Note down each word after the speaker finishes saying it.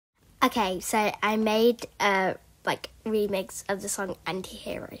Okay, so I made a remix of the song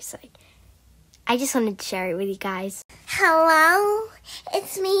Anti-Hero, so I just wanted to share it with you guys. Hello,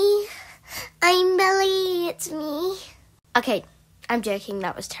 it's me. I'm Billy, it's me. Okay, I'm joking,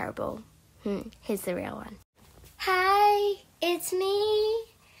 that was terrible. Here's the real one. Hi, it's me.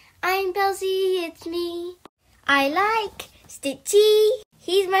 I'm Belzy, it's me. I like Stitchy.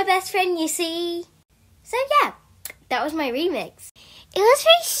 He's my best friend, you see. So yeah, that was my remix. It was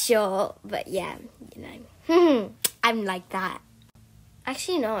very short, but yeah, you know. I'm like that.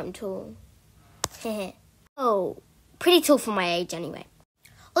 Actually, no, I'm tall. Oh, pretty tall for my age anyway.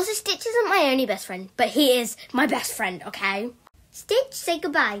 Also, Stitch isn't my only best friend, but he is my best friend, okay? Stitch, say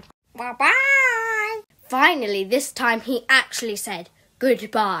goodbye. Bye-bye. Finally, this time he actually said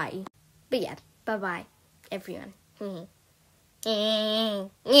goodbye. But yeah, bye-bye, everyone.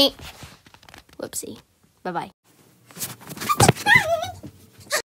 Whoopsie. Bye-bye.